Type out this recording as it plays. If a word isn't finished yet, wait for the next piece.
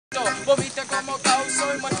Vos viste como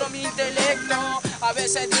causo y muestro mi intelecto. A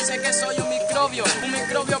veces dice que soy un microbio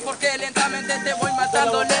porque lentamente te voy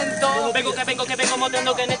matando lento. Vengo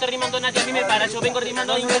mostrando que en este rimando nadie a mí me para. Yo vengo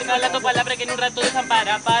rimando intercalando palabras que en un rato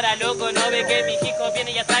desampara. Para loco, no ve que mi hijo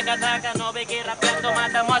viene y ataca. No ve que rapeando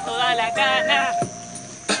matamos a toda la cana.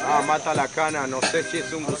 Ah, mata la cana, no sé si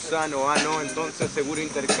es un gusano. Ah, no, entonces seguro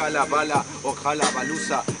intercala bala, ojalá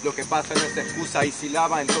baluza. Lo que pasa no es excusa y si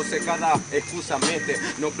lava, entonces cada excusa mete.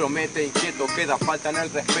 No promete, inquieto, queda, faltan el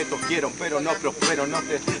respeto. Quiero, pero no prospero, no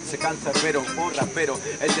te se cansa, pero borra, pero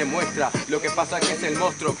él demuestra. Lo que pasa que es el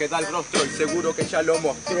monstruo que da el rostro y seguro que ya lo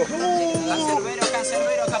mostró.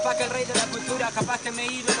 Cancerbero, capaz que el rey de la cultura, capaz que mi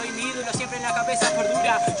ídolo y mi ídolo siempre en la cabeza por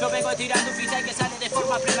dura. Yo vengo tirando un freestyle que sale de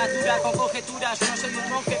forma prematura, con conjetura. Yo no soy un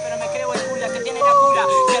monje, pero me creo el cura que tiene la cura.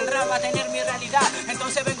 Que el rap va a tener mi realidad,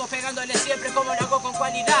 entonces vengo pegándole siempre como lo hago con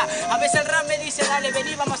cualidad. A veces el rap me dice, dale,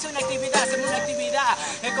 vení, vamos a hacer una actividad, hacemos una actividad.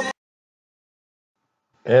 Es como...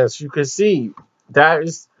 As you can see, that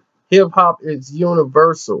is hip hop is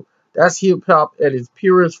universal. That's hip hop at its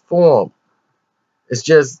purest form. It's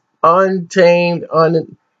just untamed,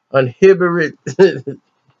 uninhibited.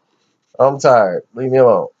 I'm tired. Leave me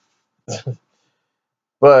alone.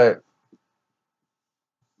 But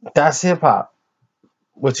that's hip hop.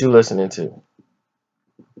 What you listening to?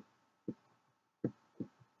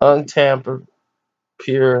 Untampered,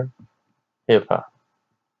 pure hip hop.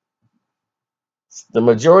 The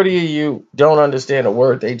majority of you don't understand a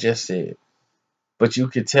word they just said, but you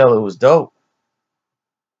could tell it was dope.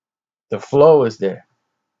 The flow is there.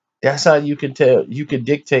 That's how you can tell. You can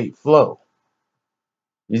dictate flow.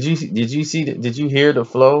 Did you hear the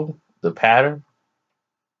flow, the pattern?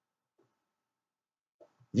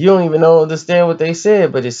 You don't even understand what they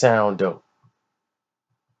said, but it sound dope.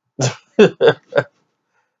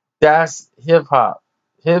 That's hip hop.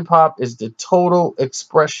 Hip hop is the total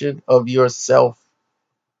expression of yourself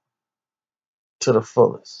to the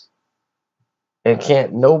fullest. And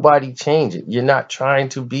can't nobody change it. You're not trying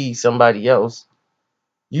to be somebody else.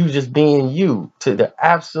 You just being you to the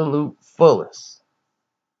absolute fullest.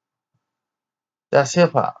 That's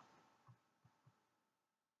hip hop.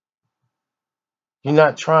 You're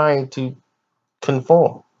not trying to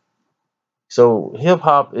conform. So hip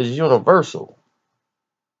hop is universal.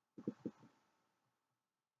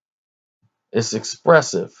 It's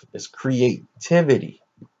expressive. It's creativity.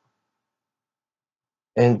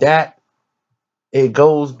 And that it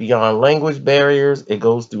goes beyond language barriers. It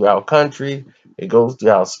goes throughout country. It goes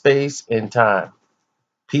throughout space and time.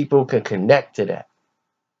 People can connect to that.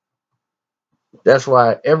 That's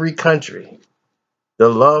why every country, the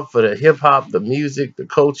love for the hip hop, the music, the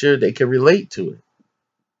culture, they can relate to it.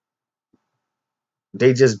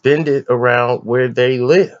 They just bend it around where they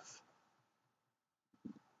live.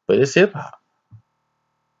 But it's hip hop.